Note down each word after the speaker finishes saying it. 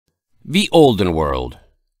The Olden World.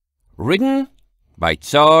 Written by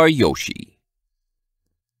Czar Yoshi.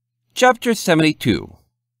 Chapter 72.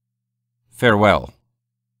 Farewell.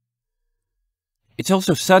 "It's all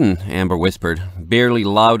so sudden," Amber whispered, barely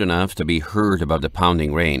loud enough to be heard above the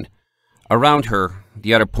pounding rain. Around her,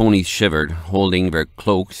 the other ponies shivered, holding their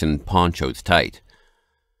cloaks and ponchos tight.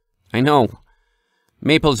 "I know."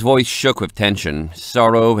 Maple's voice shook with tension,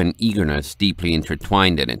 sorrow and eagerness deeply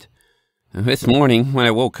intertwined in it. "This morning, when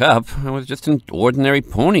I woke up, I was just an ordinary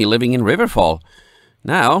pony living in Riverfall.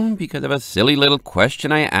 Now, because of a silly little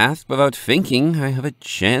question I asked without thinking, I have a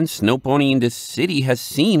chance no pony in this city has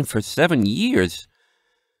seen for 7 years.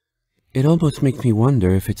 "It almost makes me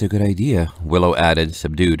wonder if it's a good idea," Willow added,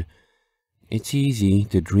 subdued. "It's easy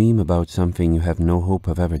to dream about something you have no hope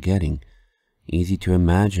of ever getting. Easy to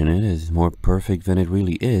imagine it as more perfect than it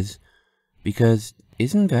really is. Because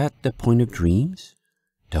isn't that the point of dreams?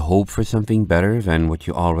 To hope for something better than what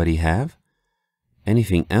you already have?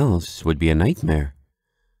 Anything else would be a nightmare."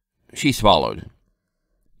 She swallowed.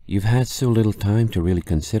 "You've had so little time to really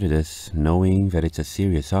consider this, knowing that it's a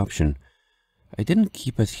serious option. I didn't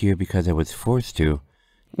keep us here because I was forced to."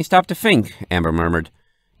 "You stopped to think," Amber murmured.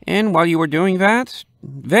 "And while you were doing that,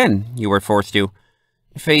 then you were forced to.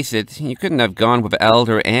 Face it, you couldn't have gone with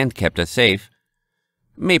Elder and kept us safe."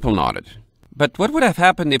 Maple nodded. "But what would have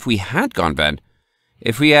happened if we had gone then?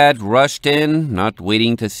 If we had rushed in, not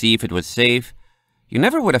waiting to see if it was safe? You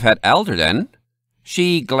never would have had Elder then."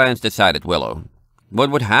 She glanced aside at Willow. "What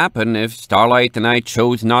would happen if Starlight and I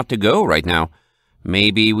chose not to go right now?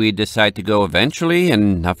 Maybe we'd decide to go eventually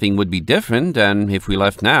and nothing would be different than if we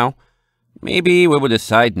left now. Maybe we would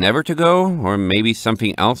decide never to go, or maybe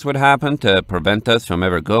something else would happen to prevent us from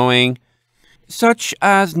ever going." "Such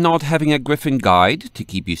as not having a griffin guide to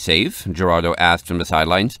keep you safe?" Gerardo asked from the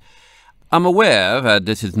sidelines. "I'm aware that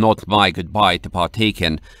this is not my goodbye to partake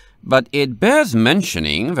in, but it bears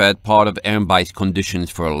mentioning that part of Ehrenbei's conditions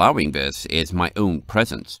for allowing this is my own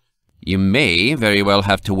presence. You may very well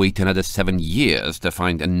have to wait another 7 years to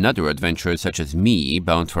find another adventurer such as me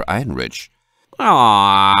bound for Ironridge."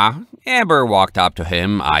 "Aww." Amber walked up to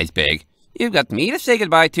him, eyes big. "You've got me to say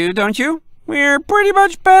goodbye to, don't you? We're pretty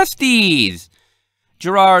much besties."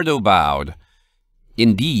 Gerardo bowed.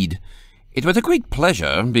 "Indeed. It was a great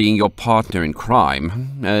pleasure being your partner in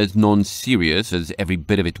crime, as non-serious as every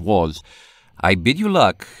bit of it was. I bid you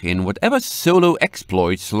luck in whatever solo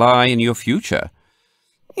exploits lie in your future."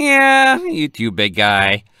 "Yeah, you too, big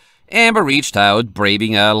guy." Amber reached out,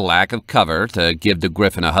 braving a lack of cover, to give the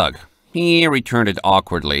griffin a hug. He returned it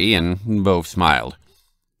awkwardly, and both smiled.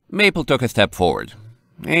 Maple took a step forward.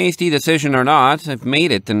 "Hasty decision or not, I've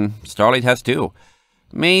made it, and Starlight has too.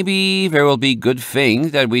 Maybe there will be good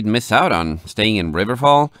things that we'd miss out on, staying in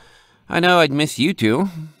Riverfall. I know I'd miss you two."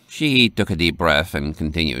 She took a deep breath and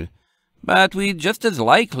continued. "But we'd just as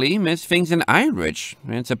likely miss things in Ironridge.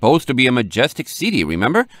 It's supposed to be a majestic city,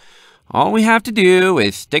 remember? All we have to do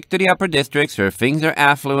is stick to the upper districts where things are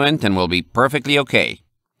affluent and we'll be perfectly okay.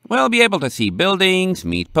 We'll be able to see buildings,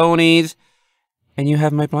 meet ponies." "And you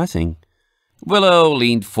have my blessing." Willow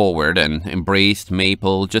leaned forward and embraced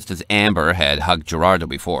Maple just as Amber had hugged Gerardo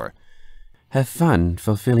before. "Have fun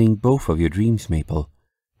fulfilling both of your dreams, Maple.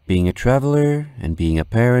 Being a traveler and being a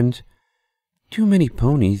parent. Too many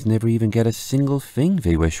ponies never even get a single thing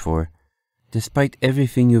they wish for. Despite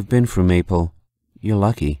everything you've been through, Maple, you're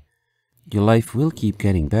lucky. Your life will keep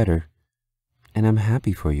getting better. And I'm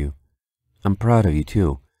happy for you. I'm proud of you,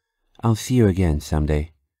 too. I'll see you again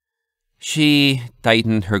someday." She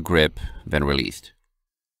tightened her grip, then released.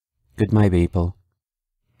 "Goodbye, Maple.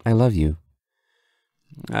 I love you."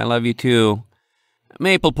 "I love you too."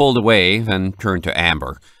 Maple pulled away, then turned to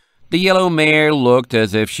Amber. The yellow mare looked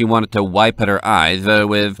as if she wanted to wipe at her eyes, though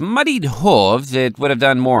with muddied hooves it would have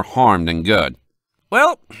done more harm than good.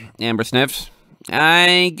 "Well," Amber sniffed,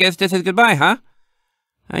 "I guess this is goodbye, huh?"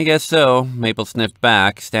 "I guess so," Maple sniffed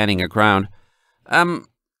back, standing her ground.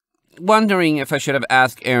 Wondering if I should have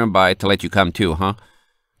asked Ehrenbei to let you come too, huh?"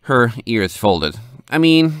 Her ears folded. "I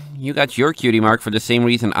mean, you got your cutie mark for the same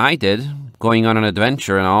reason I did, going on an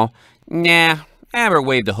adventure and all." "Nah." Amber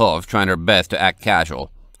waved a hoof, trying her best to act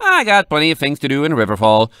casual. "I got plenty of things to do in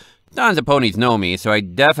Riverfall. Tons of ponies know me, so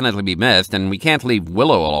I'd definitely be missed, and we can't leave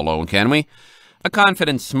Willow all alone, can we?" A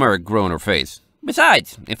confident smirk grew on her face.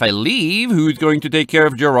 "Besides, if I leave, who's going to take care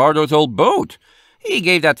of Gerardo's old boat? He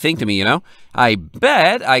gave that thing to me, you know. I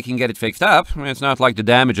bet I can get it fixed up. It's not like the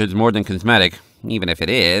damage is more than cosmetic, even if it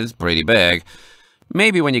is pretty big.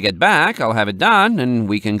 Maybe when you get back, I'll have it done, and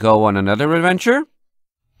we can go on another adventure?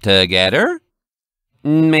 Together?"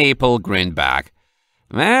 Maple grinned back.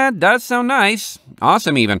 "That does sound nice.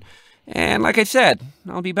 Awesome, even. And like I said,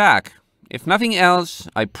 I'll be back. If nothing else,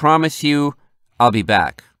 I promise you, I'll be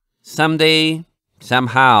back. Someday,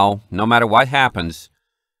 somehow, no matter what happens,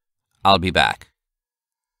 I'll be back.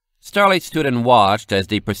 Starlight stood and watched as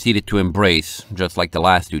they proceeded to embrace, just like the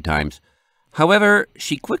last 2 times. However,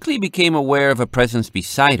 she quickly became aware of a presence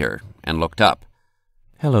beside her and looked up.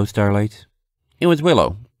 Hello, Starlight. It was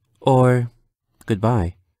Willow. Or,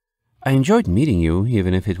 goodbye. I enjoyed meeting you,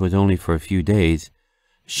 even if it was only for a few days.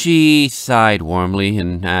 She sighed warmly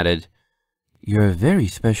and added, You're a very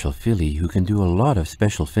special filly who can do a lot of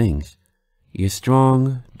special things. You're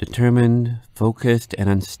strong, determined, focused, and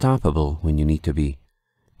unstoppable when you need to be.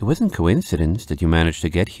 It wasn't coincidence that you managed to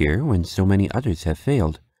get here when so many others have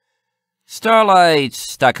failed. Starlight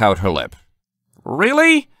stuck out her lip.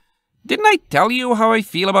 Really? Didn't I tell you how I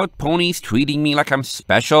feel about ponies treating me like I'm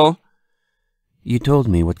special? You told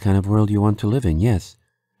me what kind of world you want to live in, yes.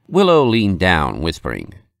 Willow leaned down,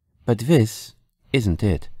 whispering. But this isn't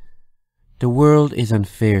it. The world is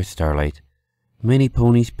unfair, Starlight. Many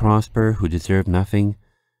ponies prosper who deserve nothing,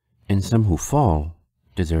 and some who fall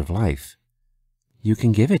deserve life. You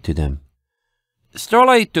can give it to them.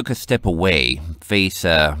 Starlight took a step away, face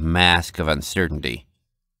a mask of uncertainty.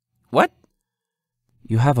 What?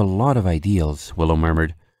 You have a lot of ideals, Willow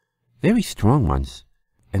murmured. Very strong ones.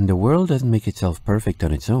 And the world doesn't make itself perfect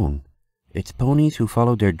on its own. It's ponies who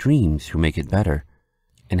follow their dreams who make it better.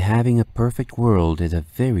 And having a perfect world is a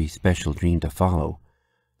very special dream to follow.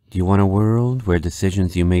 Do you want a world where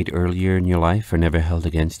decisions you made earlier in your life are never held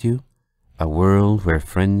against you? A world where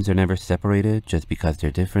friends are never separated just because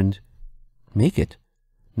they're different? Make it.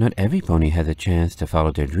 Not every pony has a chance to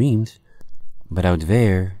follow their dreams. But out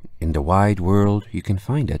there, in the wide world, you can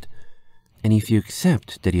find it. And if you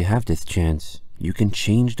accept that you have this chance, you can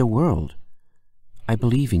change the world. I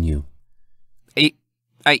believe in you.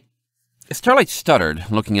 Starlight stuttered,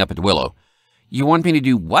 looking up at Willow. You want me to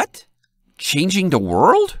do what? Changing the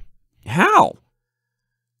world? How?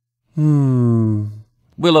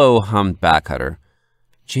 Willow hummed back at her.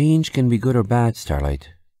 Change can be good or bad,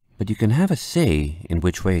 Starlight, but you can have a say in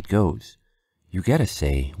which way it goes. You get a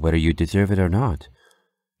say whether you deserve it or not.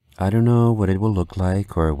 I don't know what it will look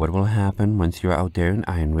like or what will happen once you're out there in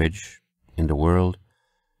Iron Ridge, in the world,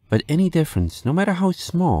 but any difference, no matter how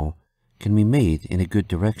small, can be made in a good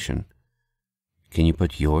direction. Can you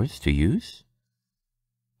put yours to use?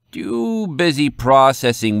 Too busy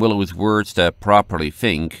processing Willow's words to properly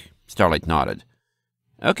think, Starlight nodded.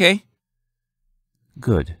 Okay.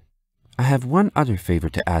 Good. I have one other favor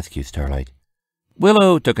to ask you, Starlight.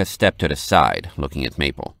 Willow took a step to the side, looking at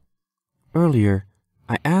Maple. Earlier,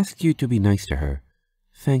 I asked you to be nice to her.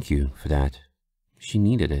 Thank you for that. She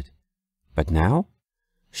needed it. But now?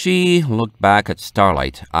 She looked back at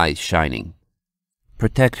Starlight, eyes shining.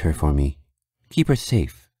 Protect her for me. Keep her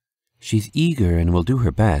safe. She's eager and will do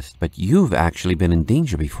her best, but you've actually been in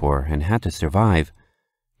danger before and had to survive.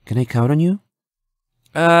 Can I count on you?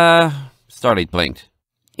 Starlight blinked.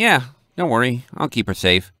 Yeah, don't worry. I'll keep her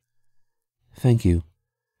safe. Thank you.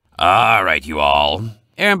 All right, you all.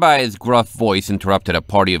 Aaronby's gruff voice interrupted a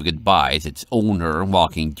party of goodbyes, its owner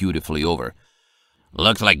walking dutifully over.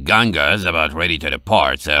 Looks like Ganga's about ready to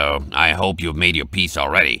depart, so I hope you've made your peace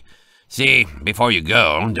already. See, before you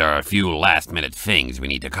go, there are a few last-minute things we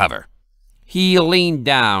need to cover. He leaned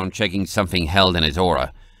down, checking something held in his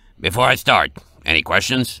aura. Before I start, any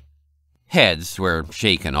questions? Heads were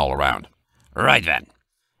shaken all around. Right then.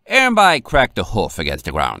 Aaronby cracked a hoof against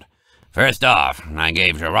the ground. First off, I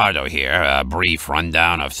gave Gerardo here a brief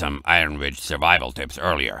rundown of some Iron Ridge survival tips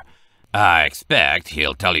earlier. I expect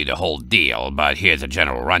he'll tell you the whole deal, but here's a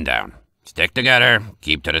general rundown. Stick together,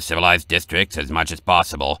 keep to the civilized districts as much as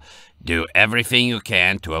possible, do everything you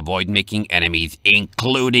can to avoid making enemies,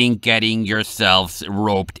 including getting yourselves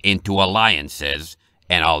roped into alliances,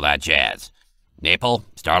 and all that jazz. Maple,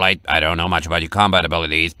 Starlight, I don't know much about your combat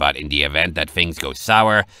abilities, but in the event that things go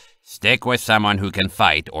sour, stick with someone who can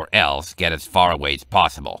fight, or else get as far away as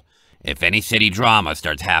possible. If any city drama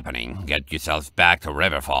starts happening, get yourselves back to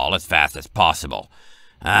Riverfall as fast as possible.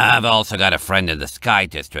 I've also got a friend in the Sky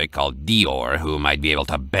District called Dior who might be able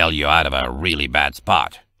to bail you out of a really bad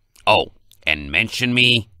spot. Oh, and mention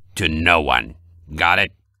me to no one. Got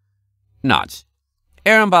it? Nods.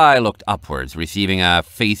 Aaronby looked upwards, receiving a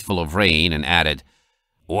face full of rain, and added,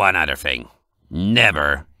 One other thing.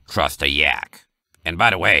 Never trust a yak. And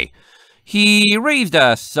by the way, he raised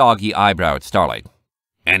a soggy eyebrow at Starlight.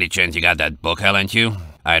 Any chance you got that book, haven't you?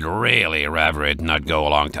 I'd really rather it not go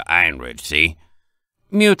along to Iron Ridge, see?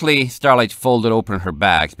 Mutely, Starlight folded open her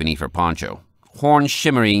bags beneath her poncho. Horn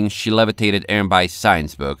shimmering, she levitated Aaronby's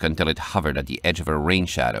science book until it hovered at the edge of her rain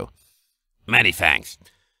shadow. Many thanks.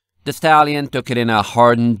 The stallion took it in a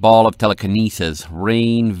hardened ball of telekinesis,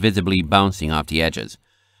 rain visibly bouncing off the edges.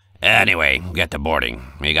 "Anyway, get to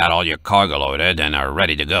boarding. We got all your cargo loaded and are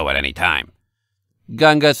ready to go at any time."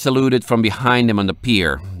 Gunga saluted from behind him on the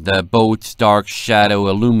pier, the boat's dark shadow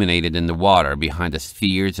illuminated in the water behind the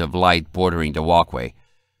spheres of light bordering the walkway.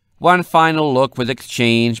 One final look was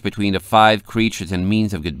exchanged between the 5 creatures and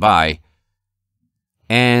means of goodbye,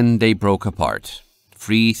 and they broke apart,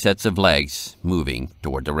 3 sets of legs moving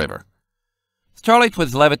toward the river. Starlight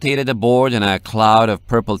was levitated aboard in a cloud of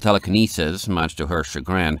purple telekinesis, much to her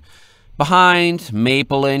chagrin. Behind,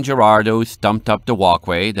 Maple and Gerardo stumped up the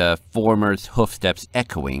walkway, the former's hoofsteps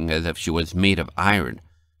echoing as if she was made of iron.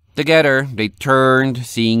 Together, they turned,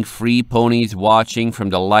 seeing 3 ponies watching from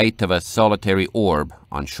the light of a solitary orb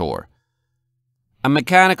on shore. A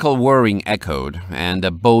mechanical whirring echoed, and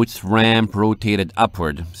the boat's ramp rotated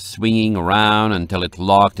upward, swinging around until it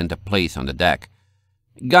locked into place on the deck.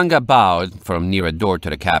 Gunga bowed from near a door to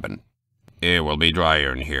the cabin. "It will be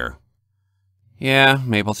drier in here." "Yeah,"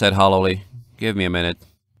 Maple said hollowly. "Give me a minute.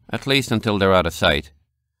 At least until they're out of sight."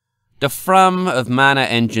 The thrum of mana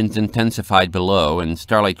engines intensified below, and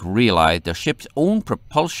Starlight realized the ship's own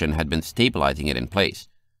propulsion had been stabilizing it in place.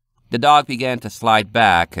 The dog began to slide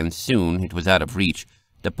back, and soon it was out of reach,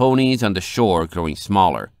 the ponies on the shore growing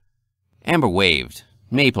smaller. Amber waved.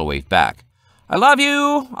 Maple waved back. "I love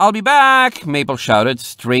you! I'll be back!" Maple shouted,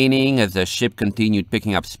 straining as the ship continued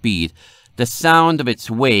picking up speed, the sound of its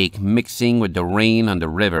wake mixing with the rain on the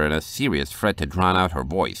river in a serious threat to drown out her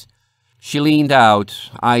voice. She leaned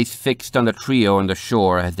out, eyes fixed on the trio on the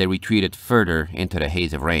shore as they retreated further into the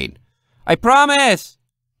haze of rain. "I promise!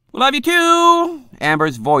 Love you too!"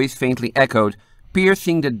 Amber's voice faintly echoed,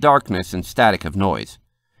 piercing the darkness and static of noise.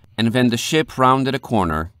 And then the ship rounded a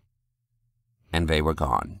corner, and they were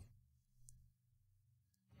gone.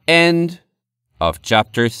 End of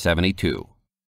Chapter 72.